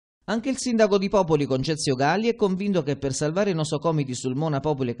Anche il sindaco di Popoli, Concezio Galli, è convinto che per salvare i nosocomi di Sulmona,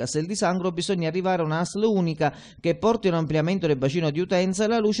 Popoli e Castel di Sangro bisogna arrivare a una ASL unica che porti un ampliamento del bacino di utenza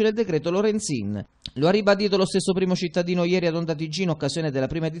alla luce del decreto Lorenzin. Lo ha ribadito lo stesso primo cittadino ieri ad Onda Tv in occasione della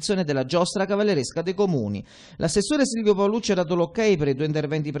prima edizione della giostra cavalleresca dei comuni. L'assessore Silvio Paolucci ha dato l'ok per i 2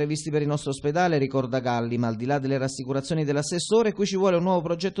 interventi previsti per il nostro ospedale, ricorda Galli, ma al di là delle rassicurazioni dell'assessore, qui ci vuole un nuovo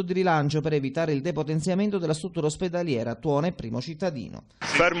progetto di rilancio per evitare il depotenziamento della struttura ospedaliera, tuone primo cittadino.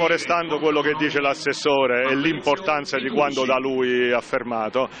 Fermo restando quello che dice l'assessore e l'importanza di quanto da lui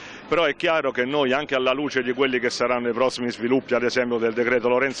affermato, però è chiaro che noi, anche alla luce di quelli che saranno i prossimi sviluppi, ad esempio del decreto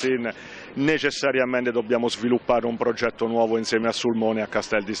Lorenzin, necessariamente dobbiamo sviluppare un progetto nuovo insieme a Sulmone e a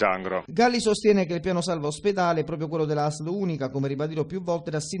Castel di Sangro. Galli sostiene che il piano salva ospedale è proprio quello della ASL unica, come ribadito più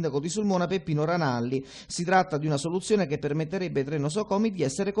volte dal sindaco di Sulmona Peppino Ranalli. Si tratta di una soluzione che permetterebbe ai 3 nosocomi di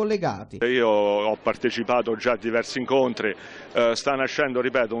essere collegati. Io ho partecipato già a diversi incontri, sta nascendo,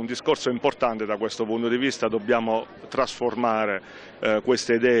 ripeto, un discorso importante da questo punto di vista, dobbiamo trasformare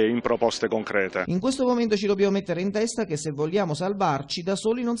queste idee in proposte concrete. In questo momento ci dobbiamo mettere in testa che se vogliamo salvarci da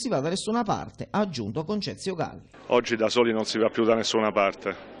soli non si va da nessuna parte, ha aggiunto Concezio Galli. Oggi da soli non si va più da nessuna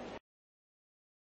parte.